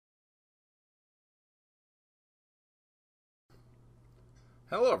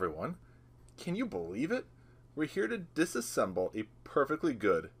Hello everyone. Can you believe it? We're here to disassemble a perfectly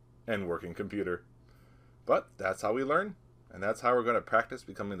good and working computer. But that's how we learn, and that's how we're going to practice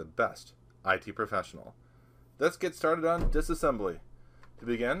becoming the best IT professional. Let's get started on disassembly. To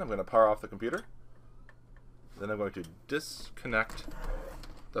begin, I'm going to power off the computer. Then I'm going to disconnect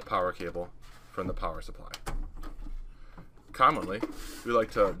the power cable from the power supply. Commonly, we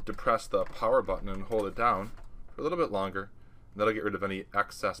like to depress the power button and hold it down for a little bit longer. That'll get rid of any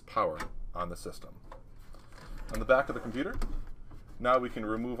excess power on the system. On the back of the computer, now we can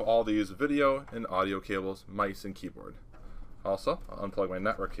remove all these video and audio cables, mice, and keyboard. Also, I'll unplug my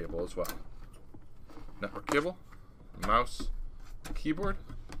network cable as well. Network cable, mouse, keyboard.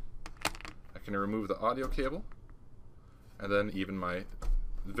 I can remove the audio cable, and then even my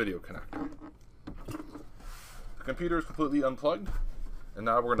video connector. The computer is completely unplugged, and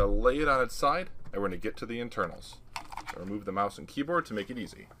now we're going to lay it on its side, and we're going to get to the internals. So remove the mouse and keyboard to make it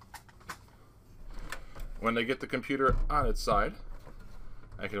easy. When I get the computer on its side,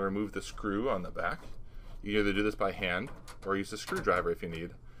 I can remove the screw on the back. You can either do this by hand or use a screwdriver if you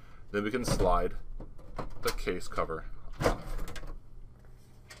need. Then we can slide the case cover off.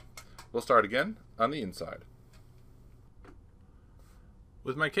 We'll start again on the inside.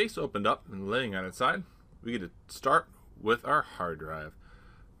 With my case opened up and laying on its side, we get to start with our hard drive.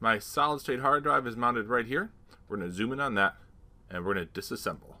 My solid state hard drive is mounted right here. We're going to zoom in on that, and we're going to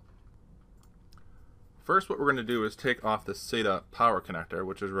disassemble. First, what we're going to do is take off the SATA power connector,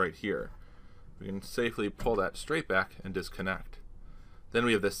 which is right here. We can safely pull that straight back and disconnect. Then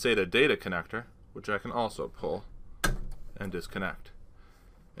we have the SATA data connector, which I can also pull and disconnect.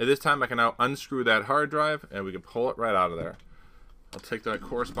 At this time, I can now unscrew that hard drive, and we can pull it right out of there. I'll take that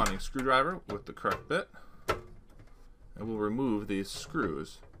corresponding screwdriver with the correct bit, and we'll remove these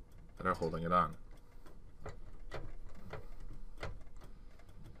screws that are holding it on.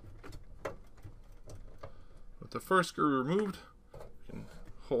 The first screw removed, we can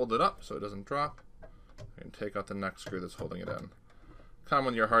hold it up so it doesn't drop. We can take out the next screw that's holding it in.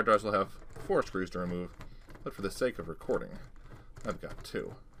 Commonly, your hard drives will have 4 screws to remove, but for the sake of recording, I've got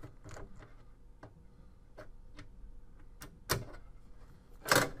 2.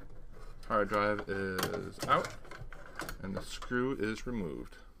 Hard drive is out, and the screw is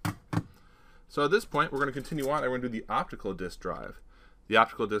removed. So at this point, we're going to continue on, and we're going to do the optical disk drive. The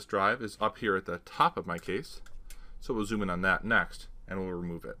optical disk drive is up here at the top of my case. So we'll zoom in on that next, and we'll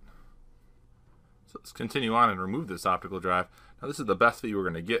remove it. So let's continue on and remove this optical drive. Now this is the best view we're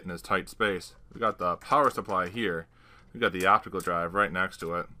going to get in this tight space. We've got the power supply here. We've got the optical drive right next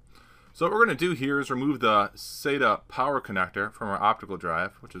to it. So what we're going to do here is remove the SATA power connector from our optical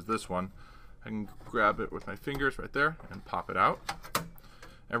drive, which is this one. I can grab it with my fingers right there and pop it out.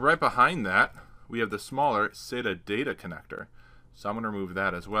 And right behind that, we have the smaller SATA data connector. So I'm going to remove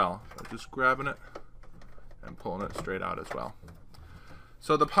that as well. So just grabbing it and pulling it straight out as well.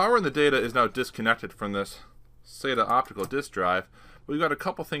 So the power and the data is now disconnected from this SATA optical disk drive. We've got a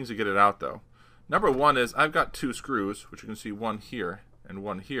couple things to get it out though. Number one is I've got 2 screws, which you can see one here and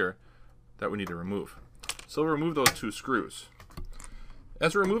one here, that we need to remove. So we'll remove those 2 screws.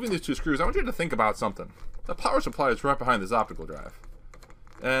 As we're removing these 2 screws, I want you to think about something. The power supply is right behind this optical drive.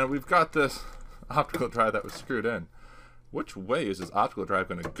 And we've got this optical drive that was screwed in. Which way is this optical drive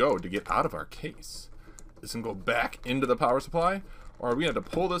going to go to get out of our case? Is it going to go back into the power supply, or are we going to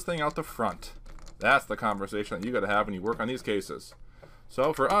pull this thing out the front? That's the conversation that you got to have when you work on these cases.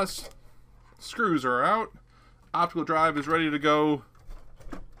 So for us, screws are out. Optical drive is ready to go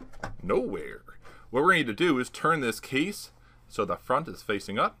nowhere. What we need to do is turn this case so the front is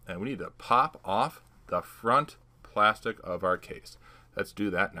facing up, and we need to pop off the front plastic of our case. Let's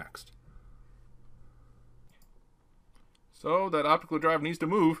do that next. So that optical drive needs to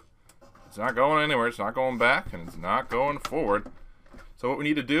move. It's not going anywhere, it's not going back, and it's not going forward. So what we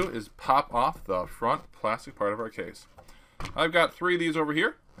need to do is pop off the front plastic part of our case. I've got 3 of these over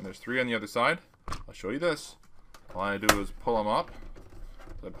here, and there's 3 on the other side. I'll show you this. All I do is pull them up.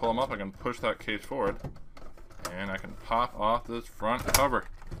 As I pull them up, I can push that case forward, and I can pop off this front cover.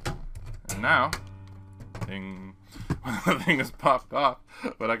 And now, ding, when the thing is popped off,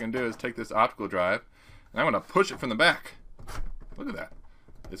 what I can do is take this optical drive, and I'm going to push it from the back. Look at that.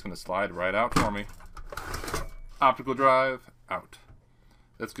 It's going to slide right out for me. Optical drive out.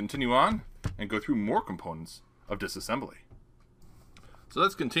 Let's continue on and go through more components of disassembly. So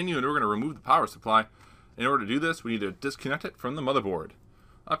let's continue, and we're going to remove the power supply. In order to do this, we need to disconnect it from the motherboard.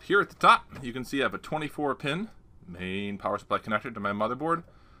 Up here at the top, you can see I have a 24-pin main power supply connector to my motherboard.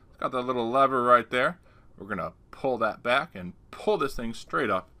 It's got that little lever right there. We're going to pull that back and pull this thing straight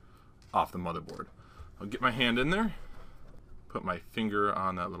up off the motherboard. I'll get my hand in there, put my finger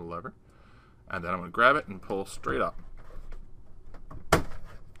on that little lever, and then I'm going to grab it and pull straight up.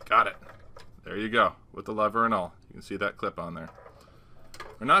 Got it. There you go, with the lever and all. You can see that clip on there.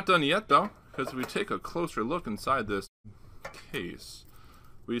 We're not done yet though, because if we take a closer look inside this case,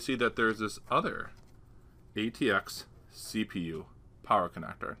 we see that there's this other ATX CPU power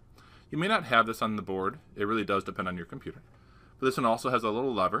connector. You may not have this on the board. It really does depend on your computer. But this one also has a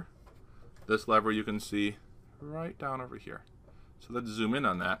little lever. This lever you can see right down over here. So let's zoom in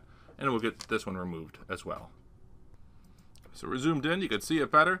on that, and we'll get this one removed as well. So we're zoomed in, you can see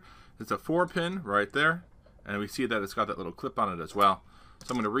it better. It's a 4-pin right there, and we see that it's got that little clip on it as well. So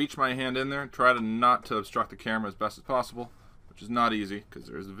I'm going to reach my hand in there, try to not to obstruct the camera as best as possible, which is not easy because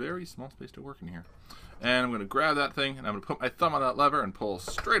there's a very small space to work in here. And I'm going to grab that thing, and I'm going to put my thumb on that lever and pull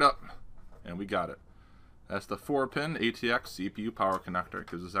straight up, and we got it. That's the 4-pin ATX CPU power connector.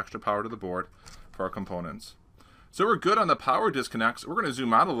 It gives us extra power to the board for our components. So we're good on the power disconnects. We're going to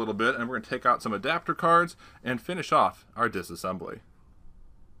zoom out a little bit, and we're going to take out some adapter cards and finish off our disassembly.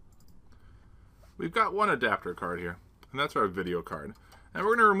 We've got one adapter card here, and that's our video card. And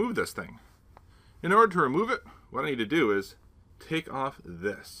we're going to remove this thing. In order to remove it, what I need to do is take off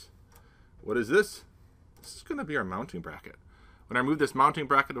this. What is this? This is going to be our mounting bracket. When I remove this mounting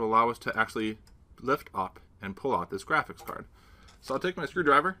bracket, it will allow us to actually lift up and pull out this graphics card. So I'll take my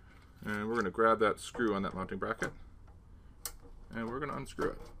screwdriver, and we're going to grab that screw on that mounting bracket, and we're going to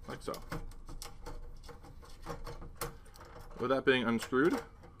unscrew it, like so. With that being unscrewed,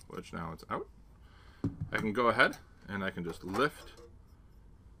 which now it's out, I can go ahead and I can just lift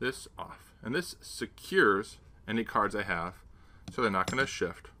this off. And this secures any cards I have so they're not going to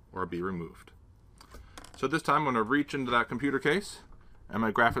shift or be removed. So this time I'm going to reach into that computer case, and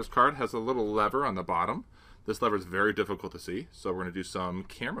my graphics card has a little lever on the bottom. This lever is very difficult to see, so we're going to do some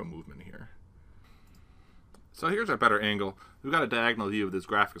camera movement here. So here's our better angle. We've got a diagonal view of this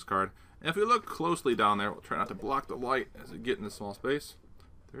graphics card. And if we look closely down there, we'll try not to block the light as we get in this small space.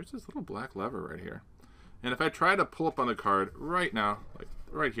 There's this little black lever right here. And if I try to pull up on the card right now, like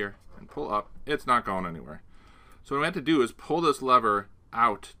right here, and pull up, it's not going anywhere. So what I have to do is pull this lever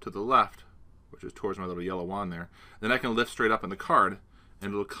out to the left, which is towards my little yellow wand there. Then I can lift straight up on the card,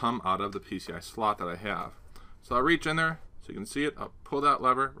 and it'll come out of the PCI slot that I have. So I'll reach in there, so you can see it. I'll pull that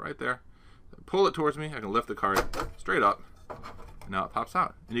lever right there, pull it towards me. I can lift the card straight up, and now it pops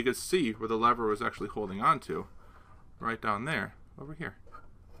out. And you can see where the lever was actually holding on to, right down there, over here,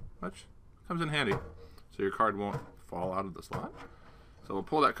 which comes in handy, so your card won't fall out of the slot. So we'll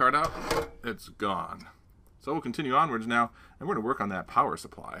pull that card out. It's gone. So we'll continue onwards now, and we're going to work on that power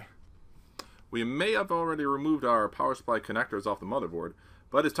supply. We may have already removed our power supply connectors off the motherboard,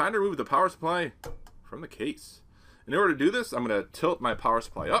 but it's time to remove the power supply from the case. In order to do this, I'm going to tilt my power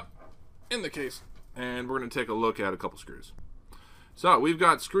supply up in the case, and we're going to take a look at a couple screws. So we've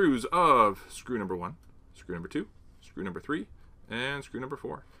got screws of screw number 1, screw number 2, screw number 3, and screw number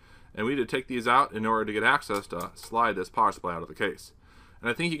 4. And we need to take these out in order to get access to slide this power supply out of the case. And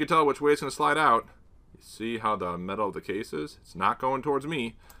I think you can tell which way it's going to slide out. You see how the metal of the case is? It's not going towards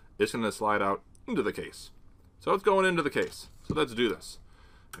me. It's going to slide out into the case. So it's going into the case. So let's do this.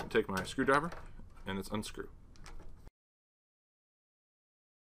 I'm going to take my screwdriver, and let's unscrew.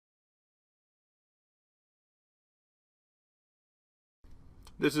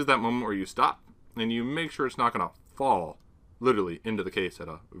 This is that moment where you stop, and you make sure it's not going to fall literally into the case at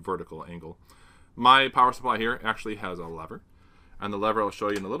a vertical angle. My power supply here actually has a lever, and the lever I'll show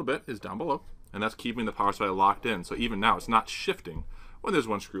you in a little bit is down below, and that's keeping the power supply locked in. So even now it's not shifting when there's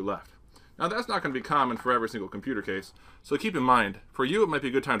one screw left. Now that's not going to be common for every single computer case, so keep in mind, for you it might be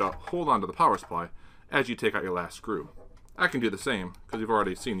a good time to hold on to the power supply as you take out your last screw. I can do the same because you've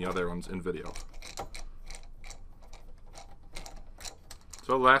already seen the other ones in video.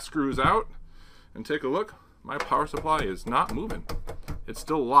 So the last screw is out, and take a look. My power supply is not moving. It's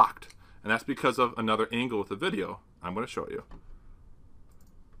still locked, and that's because of another angle with the video I'm going to show you.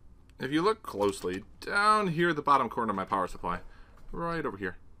 If you look closely, down here at the bottom corner of my power supply, right over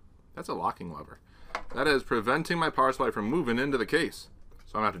here, that's a locking lever. That is preventing my power supply from moving into the case.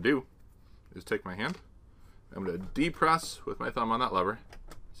 So what I'm going to have to do is take my hand, I'm going to depress with my thumb on that lever.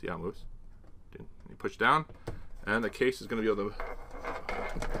 See how it moves? You push down, and the case is going to be able to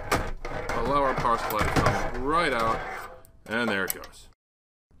allow our power supply to come right out, and there it goes.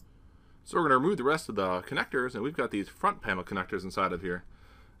 So we're going to remove the rest of the connectors, and we've got these front panel connectors inside of here.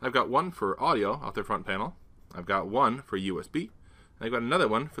 I've got one for audio off the front panel. I've got one for USB. And I've got another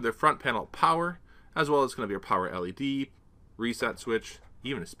one for the front panel power, as well as going to be our power LED, reset switch,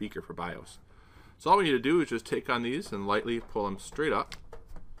 even a speaker for BIOS. So all we need to do is just take on these and lightly pull them straight up.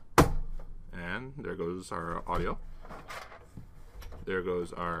 And there goes our audio. There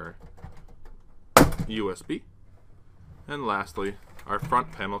goes our USB. And lastly, our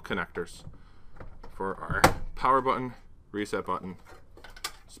front panel connectors for our power button, reset button,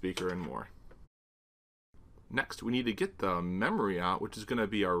 speaker, and more. Next, we need to get the memory out, which is going to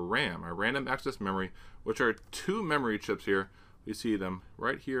be our RAM, our random access memory, which are 2 memory chips here. We see them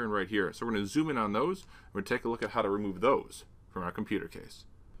right here and right here. So we're going to zoom in on those. We're going to take a look at how to remove those from our computer case.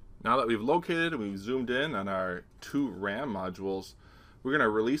 Now that we've located and we've zoomed in on our 2 RAM modules, we're going to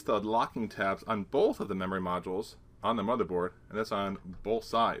release the locking tabs on both of the memory modules on the motherboard, and that's on both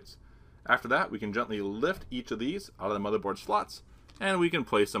sides. After that, we can gently lift each of these out of the motherboard slots, and we can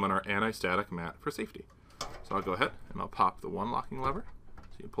place them on our anti-static mat for safety. So I'll go ahead and I'll pop the one locking lever, so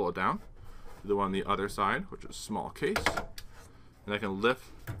you can pull it down. The one on the other side, which is small case, and I can lift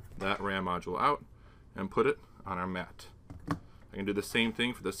that RAM module out and put it on our mat. I can do the same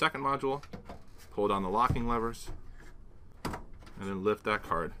thing for the second module, pull down the locking levers, and then lift that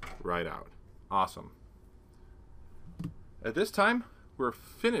card right out. Awesome. At this time, we're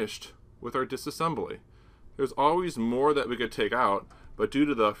finished with our disassembly. There's always more that we could take out, but due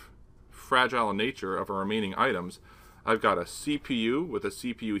to the fragile nature of our remaining items, I've got a CPU with a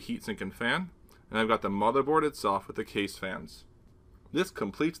CPU heatsink and fan, and I've got the motherboard itself with the case fans. This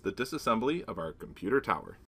completes the disassembly of our computer tower.